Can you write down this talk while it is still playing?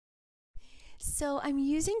So, I'm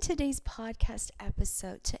using today's podcast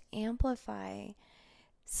episode to amplify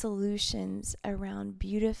solutions around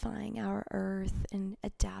beautifying our earth and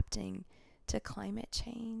adapting to climate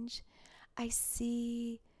change. I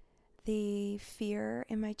see the fear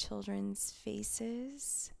in my children's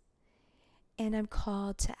faces, and I'm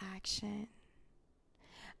called to action.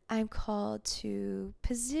 I'm called to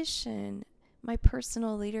position my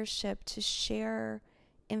personal leadership to share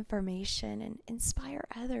information and inspire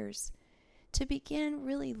others to begin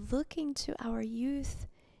really looking to our youth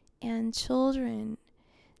and children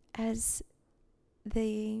as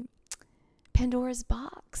the Pandora's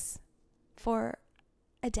box for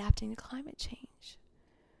adapting to climate change.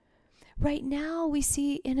 Right now, we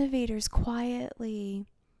see innovators quietly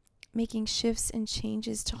making shifts and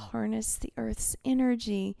changes to harness the Earth's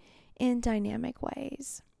energy in dynamic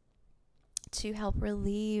ways to help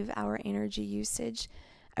relieve our energy usage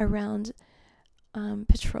around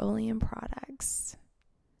petroleum products.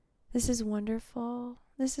 This is wonderful.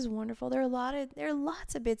 There are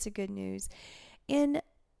lots of bits of good news. In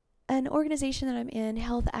an organization that I'm in,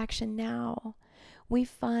 Health Action Now, we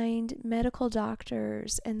find medical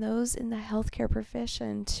doctors and those in the healthcare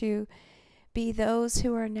profession to be those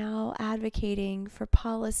who are now advocating for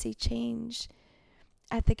policy change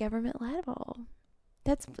at the government level.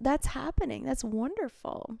 That's happening. That's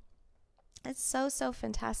wonderful. It's so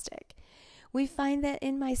fantastic. We find that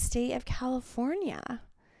in my state of California,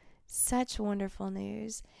 such wonderful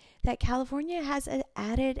news, that California has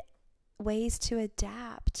added ways to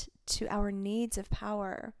adapt to our needs of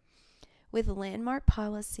power with landmark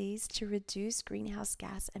policies to reduce greenhouse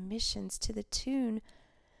gas emissions to the tune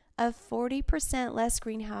of 40% less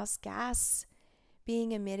greenhouse gas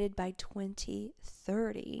being emitted by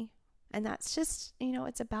 2030. And that's just,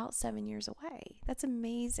 it's about 7 years away. That's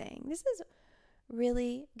amazing. This is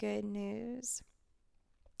really good news.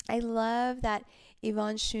 I love that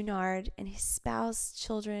Yvon Chouinard and his spouse,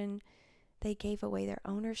 children, they gave away their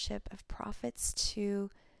ownership of profits to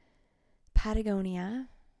Patagonia.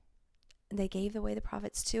 They gave away the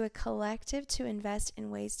profits to a collective to invest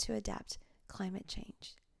in ways to adapt climate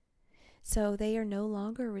change. So they are no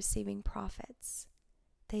longer receiving profits.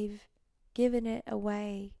 They've given it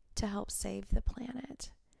away to help save the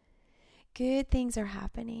planet. Good things are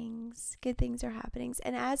happening.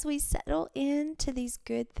 And as we settle into these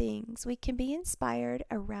good things, we can be inspired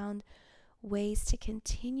around ways to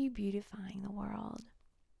continue beautifying the world.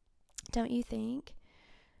 Don't you think?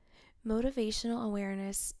 Motivational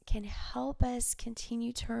awareness can help us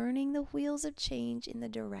continue turning the wheels of change in the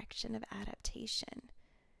direction of adaptation.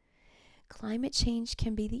 Climate change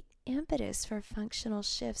can be the impetus for functional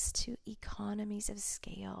shifts to economies of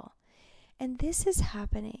scale. And this is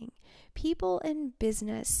happening. People in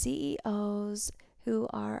business, CEOs who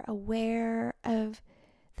are aware of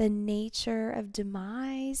the nature of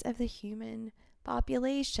demise of the human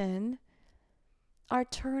population are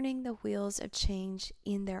turning the wheels of change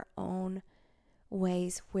in their own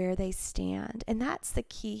ways where they stand. And that's the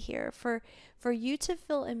key here. For you to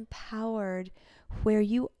feel empowered where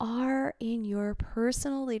you are in your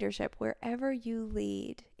personal leadership, wherever you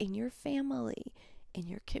lead, in your family, in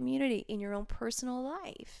your community, in your own personal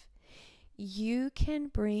life, you can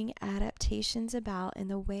bring adaptations about in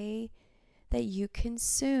the way that you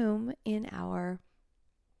consume in our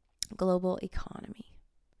global economy.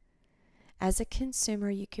 As a consumer,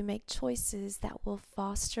 you can make choices that will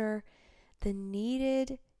foster the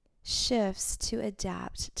needed shifts to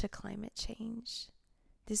adapt to climate change.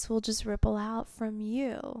 This will just ripple out from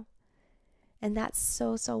you. And that's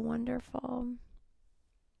so wonderful.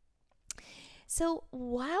 So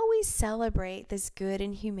while we celebrate this good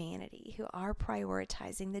in humanity who are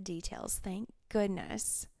prioritizing the details, thank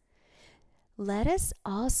goodness, let us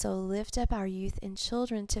also lift up our youth and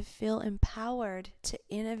children to feel empowered to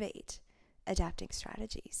innovate adapting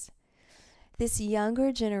strategies. This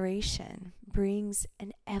younger generation brings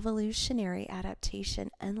an evolutionary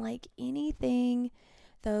adaptation unlike anything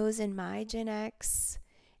those in my Gen X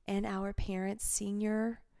and our parents'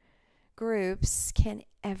 senior groups can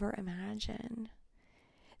ever imagine.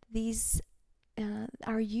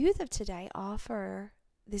 Our youth of today offer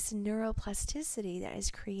this neuroplasticity that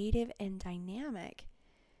is creative and dynamic,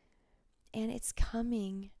 and it's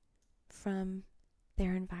coming from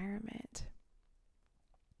their environment.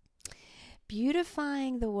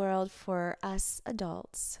 Beautifying the world for us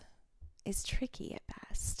adults is tricky at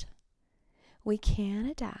best. We can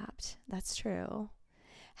adapt, that's true.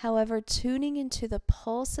 However, tuning into the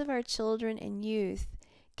pulse of our children and youth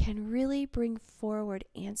can really bring forward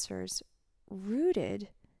answers rooted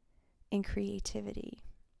in creativity.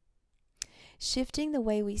 Shifting the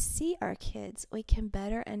way we see our kids, we can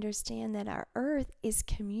better understand that our earth is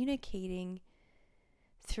communicating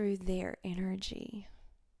through their energy.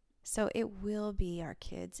 So it will be our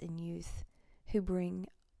kids and youth who bring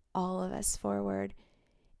all of us forward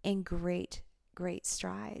in great, great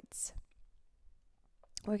strides.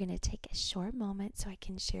 We're going to take a short moment so I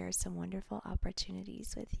can share some wonderful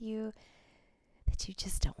opportunities with you that you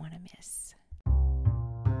just don't want to miss.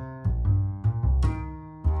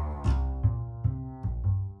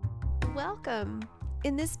 Welcome.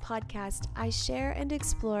 In this podcast, I share and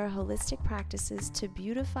explore holistic practices to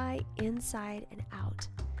beautify inside and out.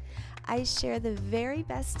 I share the very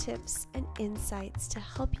best tips and insights to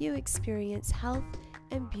help you experience health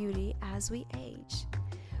and beauty as we age.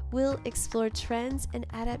 We'll explore trends and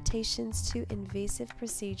adaptations to invasive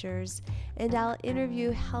procedures, and I'll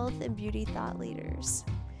interview health and beauty thought leaders.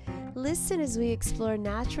 Listen as we explore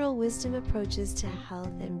natural wisdom approaches to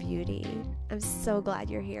health and beauty. I'm so glad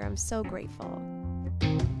you're here. I'm so grateful.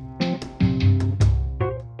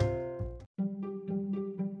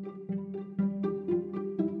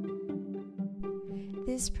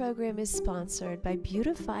 This program is sponsored by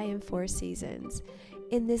Beautify in 4 Seasons.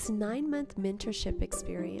 In this 9-month mentorship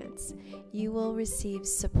experience, you will receive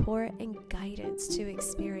support and guidance to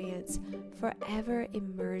experience forever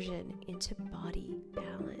immersion into body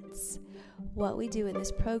balance. What we do in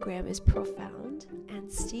this program is profound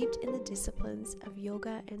and steeped in the disciplines of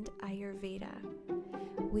yoga and Ayurveda.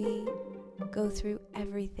 We go through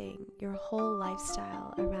everything, your whole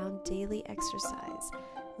lifestyle around daily exercise,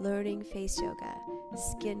 learning face yoga,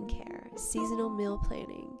 skincare, seasonal meal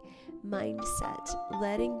planning, mindset,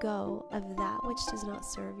 letting go of that which does not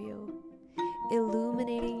serve you,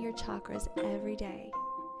 illuminating your chakras every day,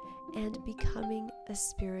 and becoming a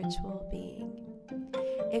spiritual being.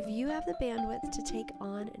 If you have the bandwidth to take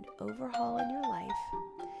on an overhaul in your life,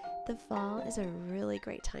 the fall is a really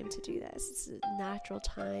great time to do this. It's a natural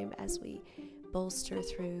time as we bolster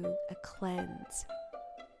through a cleanse.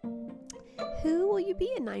 Who will you be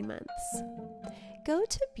in 9 months? Go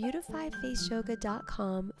to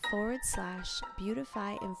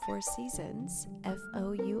beautifyfaceyoga.com/beautify in 4 seasons,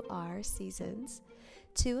 FOUR seasons,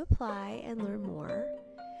 to apply and learn more,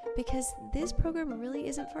 because this program really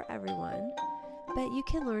isn't for everyone, but you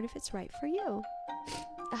can learn if it's right for you.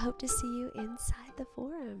 I hope to see you inside the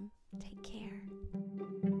forum. Take care.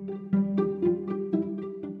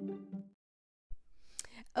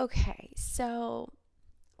 Okay, so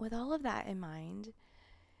with all of that in mind,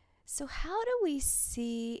 so how do we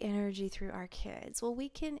see energy through our kids? Well, we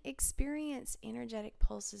can experience energetic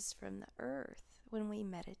pulses from the earth when we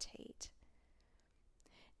meditate.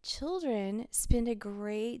 Children spend a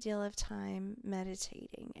great deal of time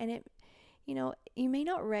meditating, and you may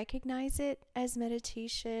not recognize it as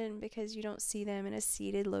meditation because you don't see them in a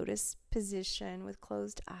seated lotus position with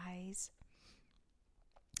closed eyes.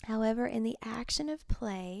 However, in the action of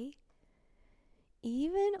play,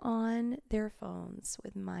 even on their phones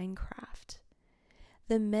with Minecraft,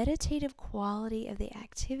 the meditative quality of the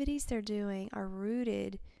activities they're doing are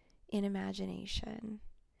rooted in imagination.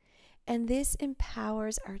 And this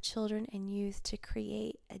empowers our children and youth to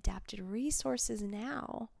create adapted resources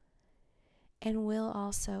now and will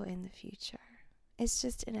also in the future. It's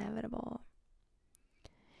just inevitable.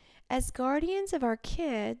 As guardians of our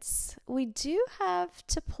kids, we do have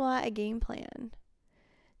to plot a game plan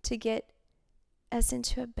to get us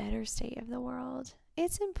into a better state of the world.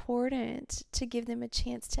 It's important to give them a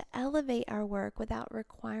chance to elevate our work without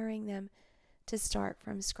requiring them to start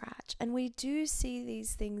from scratch. And we do see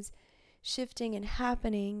these things shifting and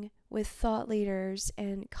happening with thought leaders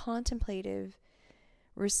and contemplative,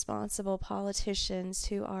 responsible politicians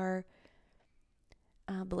who are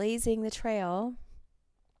blazing the trail.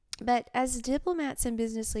 But as diplomats and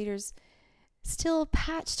business leaders still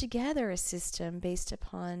patch together a system based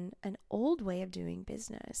upon an old way of doing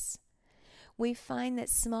business, we find that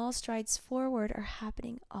small strides forward are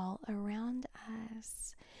happening all around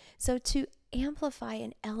us. So to amplify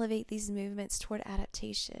and elevate these movements toward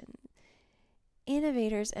adaptation,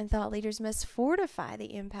 innovators and thought leaders must fortify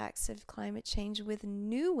the impacts of climate change with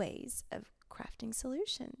new ways of crafting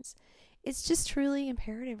solutions. It's just truly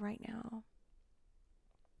imperative right now.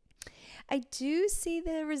 I do see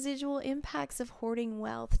the residual impacts of hoarding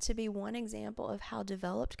wealth to be one example of how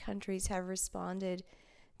developed countries have responded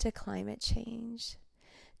to climate change.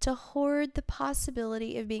 To hoard the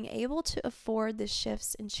possibility of being able to afford the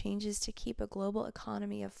shifts and changes to keep a global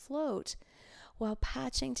economy afloat while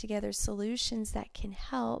patching together solutions that can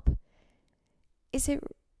help. Is it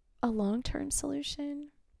a long-term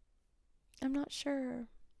solution? I'm not sure.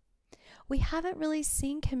 We haven't really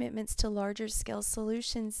seen commitments to larger scale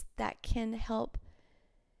solutions that can help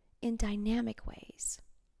in dynamic ways.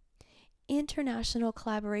 International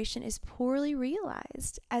collaboration is poorly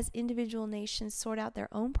realized as individual nations sort out their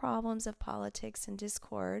own problems of politics and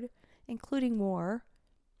discord, including war.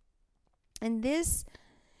 And this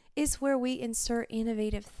is where we insert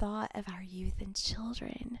innovative thought of our youth and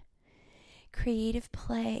children. Creative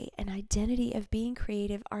play and identity of being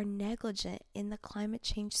creative are negligent in the climate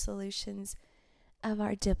change solutions of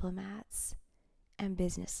our diplomats and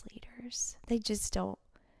business leaders. They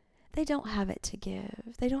don't have it to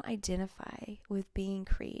give. They don't identify with being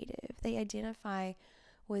creative. They identify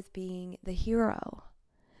with being the hero,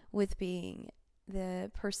 with being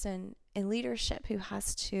the person in leadership who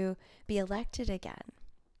has to be elected again.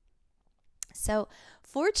 So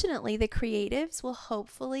fortunately, the creatives will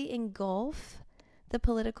hopefully engulf the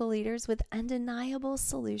political leaders with undeniable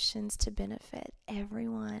solutions to benefit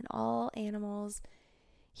everyone, all animals,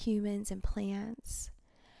 humans, and plants.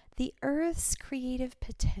 The Earth's creative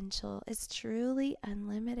potential is truly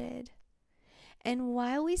unlimited. And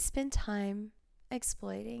while we spend time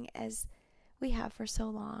exploiting, as we have for so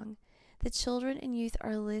long, the children and youth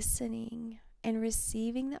are listening and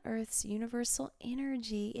receiving the Earth's universal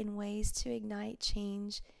energy in ways to ignite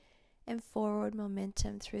change and forward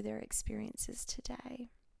momentum through their experiences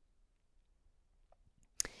today.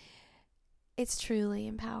 It's truly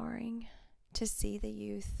empowering to see the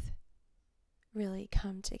youth really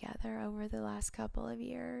come together over the last couple of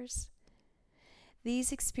years.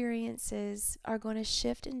 These experiences are going to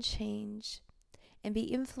shift and change and be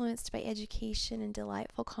influenced by education and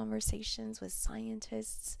delightful conversations with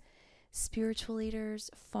scientists, spiritual leaders,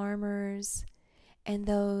 farmers, and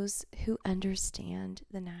those who understand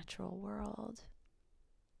the natural world.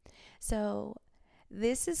 So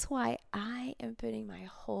this is why I am putting my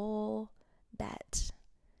whole bet,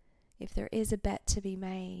 if there is a bet to be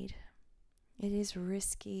made. It is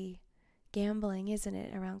risky gambling, isn't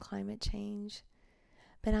it, around climate change?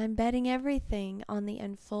 But I'm betting everything on the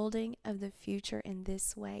unfolding of the future in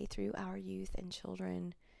this way through our youth and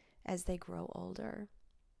children as they grow older.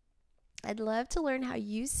 I'd love to learn how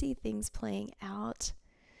you see things playing out.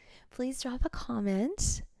 Please drop a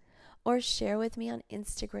comment or share with me on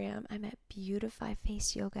Instagram. I'm at Beautify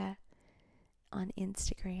Face Yoga on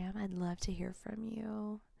Instagram. I'd love to hear from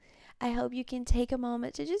you. I hope you can take a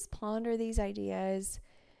moment to just ponder these ideas.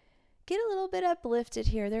 Get a little bit uplifted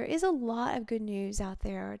here. There is a lot of good news out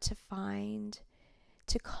there to find,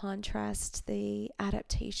 to contrast the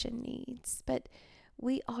adaptation needs. But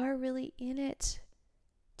we are really in it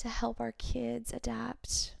to help our kids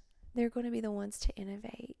adapt. They're going to be the ones to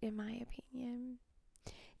innovate, in my opinion.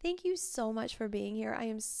 Thank you so much for being here. I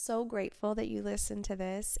am so grateful that you listened to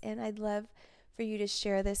this, and I'd love for you to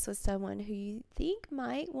share this with someone who you think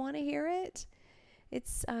might want to hear it.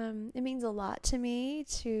 It means a lot to me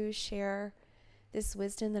to share this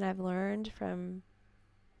wisdom that I've learned from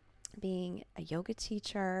being a yoga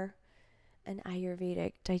teacher, an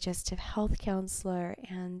Ayurvedic digestive health counselor,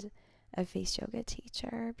 and a face yoga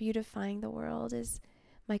teacher. Beautifying the world is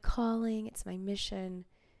my calling, it's my mission,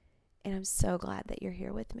 and I'm so glad that you're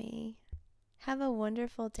here with me. Have a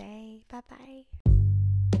wonderful day. Bye-bye.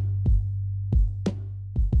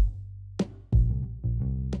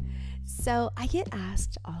 So I get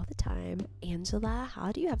asked all the time, Angela,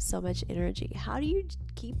 how do you have so much energy? How do you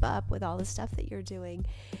keep up with all the stuff that you're doing?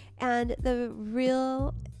 And the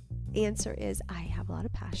real answer is I have a lot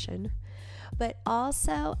of passion. But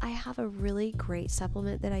also, I have a really great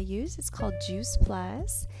supplement that I use. It's called Juice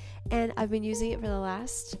Plus, and I've been using it for the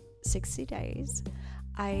last 60 days.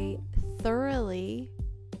 I thoroughly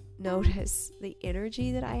notice the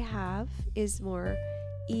energy that I have is more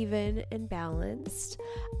even and balanced.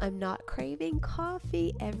 I'm not craving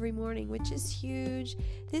coffee every morning, which is huge.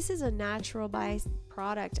 This is a natural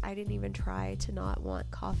byproduct. I didn't even try to not want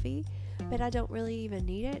coffee, but I don't really even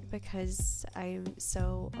need it because I'm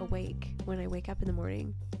so awake when I wake up in the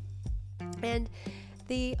morning. And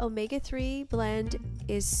the omega-3 blend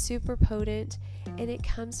is super potent, and it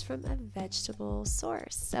comes from a vegetable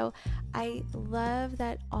source. So I love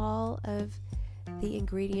that all of the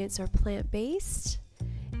ingredients are plant-based,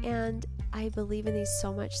 and I believe in these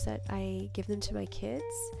so much that I give them to my kids.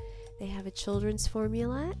 They have a children's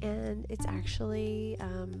formula, and it's actually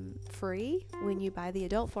free when you buy the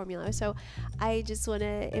adult formula. So I just want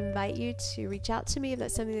to invite you to reach out to me if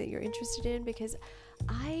that's something that you're interested in, because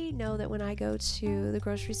I know that when I go to the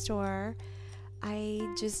grocery store, I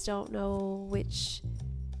just don't know which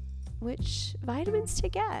vitamins to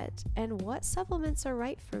get and what supplements are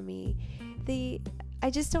right for me. I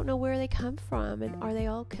just don't know where they come from, and are they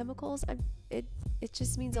all chemicals? It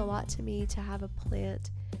just means a lot to me to have a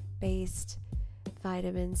plant-based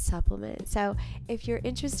vitamin supplement. So if you're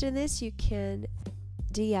interested in this, you can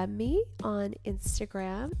DM me on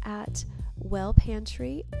Instagram at Well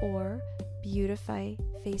Pantry or Beautify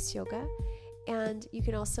Face Yoga. And you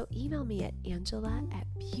can also email me at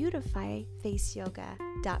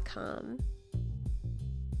angela@beautifyfaceyoga.com.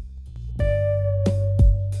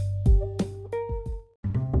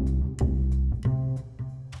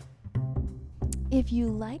 If you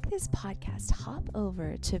like this podcast, hop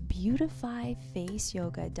over to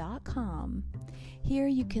beautifyfaceyoga.com. Here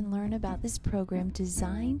you can learn about this program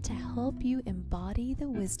designed to help you embody the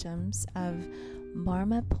wisdoms of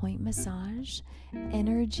Marma point massage,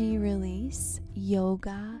 energy release,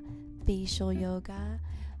 yoga, facial yoga,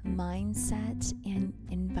 mindset, and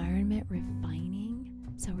environment refining.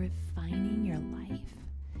 So refining your life.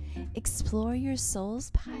 Explore your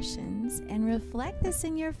soul's passions and reflect this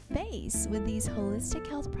in your face with these holistic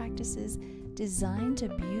health practices designed to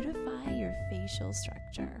beautify your facial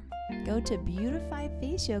structure. Go to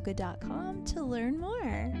beautifyfaceyoga.com to learn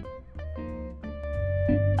more.